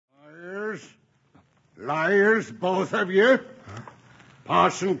Liars, both of you.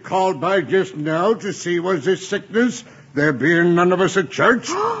 Parson called by just now to see was this sickness, there being none of us at church.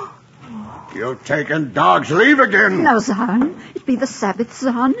 You've taken dog's leave again. No, Zahn. It be the Sabbath,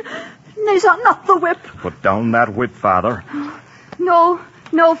 Zahn. Nays are not the whip. Put down that whip, Father. No,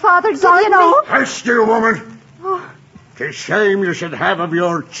 Father, Zahn, no. Hush, you woman. 'Tis shame you should have of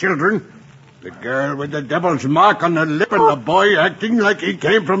your children. The girl with the devil's mark on her lip and the boy acting like he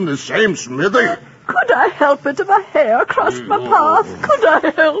came from the same smithy. Could I help it if a hair crossed my path? Could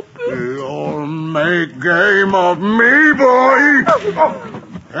I help it? You'll make game of me, boy.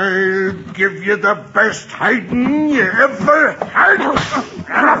 I'll give you the best hiding you ever had.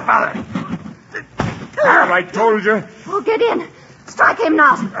 Father. Have I told you? Oh, get in. Strike him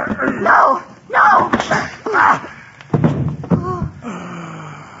not. No.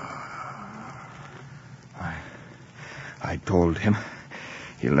 I told him.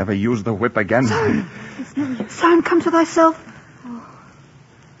 He'll never use the whip again. Son, come to thyself. Oh,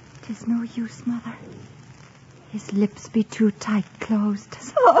 'tis no use, Mother. His lips be too tight closed.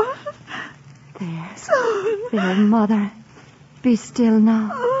 There, Mother. Be still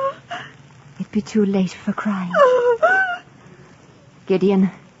now. It be too late for crying.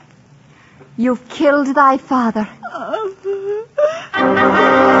 Gideon, you've killed thy father.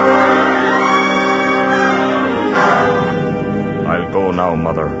 I'll go now,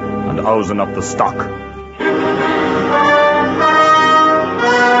 Mother, and housen up the stock.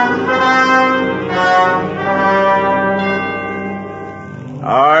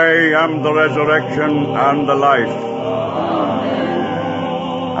 I am the resurrection and the life.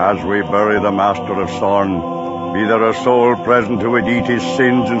 As we bury the Master of Sorn, be there a soul present who would eat his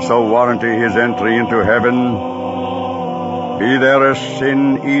sins and so warranty his entry into heaven? Be there a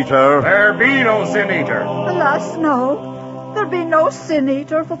sin-eater? There be no sin-eater. Alas, no. There be no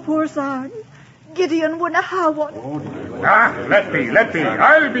sin-eater for poor Zarn. Gideon wouldn't have one. Let be.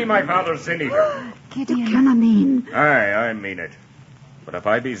 I'll be my father's sin-eater. Gideon. You cannot mean. Aye, I mean it. But if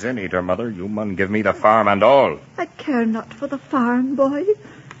I be sin-eater, Mother, you mun give me the farm and all. I care not for the farm, boy.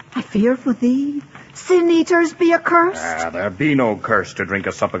 I fear for thee. Sin-eaters be accursed. There be no curse to drink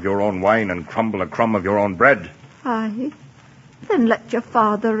a sup of your own wine and crumble a crumb of your own bread. Aye. Then let your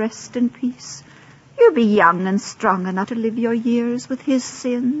father rest in peace. You be young and strong enough to live your years with his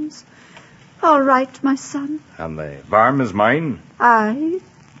sins. All right, my son. And the farm is mine? Aye,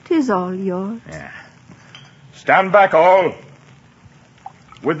 'tis all yours. Yeah. Stand back, all.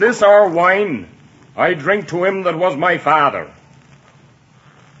 With this our wine, I drink to him that was my father.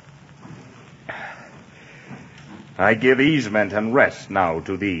 I give easement and rest now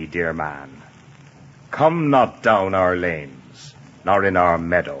to thee, dear man. Come not down our lanes, nor in our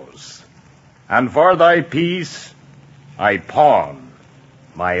meadows. And for thy peace, I pawn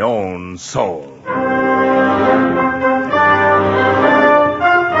my own soul.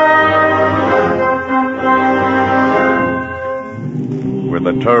 With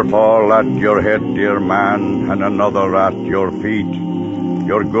the turf all at your head, dear man, and another at your feet,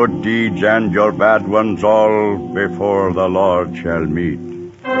 your good deeds and your bad ones all before the Lord shall meet.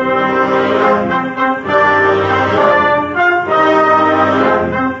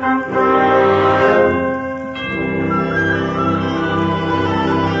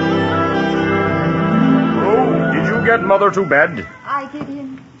 Did you get Mother to bed? Aye,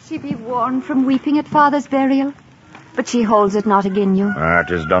 Gideon. She be worn from weeping at father's burial. But she holds it not again you. It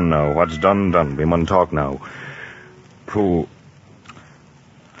is done now. What's done, done. We mun talk now. Prue,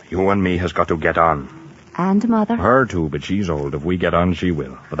 you and me has got to get on. And Mother? Her too, but she's old. If we get on, she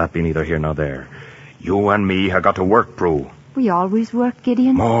will. But that be neither here nor there. You and me have got to work, Prue. We always work,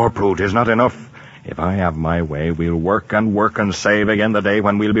 Gideon. More, Prue, 'tis not enough. If I have my way, we'll work and save again the day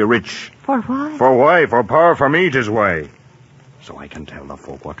when we'll be rich. For why? For why? For power, for me, 'tis why. So I can tell the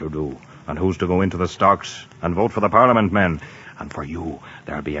folk what to do, and who's to go into the stocks, and vote for the Parliament men. And for you,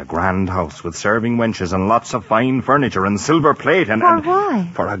 there'll be a grand house with serving wenches and lots of fine furniture and silver plate and... For why?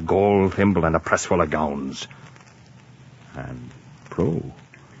 For a gold thimble and a press full of gowns. And, Prue,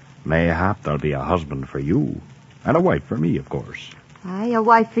 mayhap there'll be a husband for you, and a wife for me, of course. Aye, a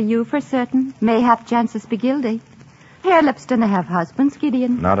wife for you for certain. Mayhap chances be guilty. Harelips don't have husbands,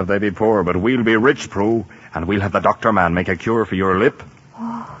 Gideon. Not if they be poor, but we'll be rich, Prue, and we'll have the doctor man make a cure for your lip.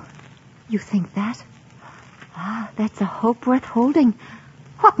 Oh, you think that? That's a hope worth holding.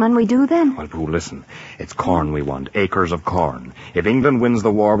 What mun we do then? Well, Prue, listen. It's corn we want, acres of corn. If England wins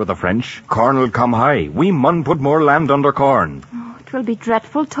the war with the French, corn will come high. We mun put more land under corn. Oh, it will be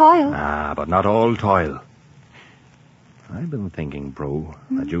dreadful toil. But not all toil. I've been thinking, Prue,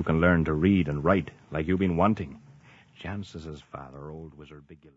 that you can learn to read and write like you've been wanting. Chances his father, old wizard Big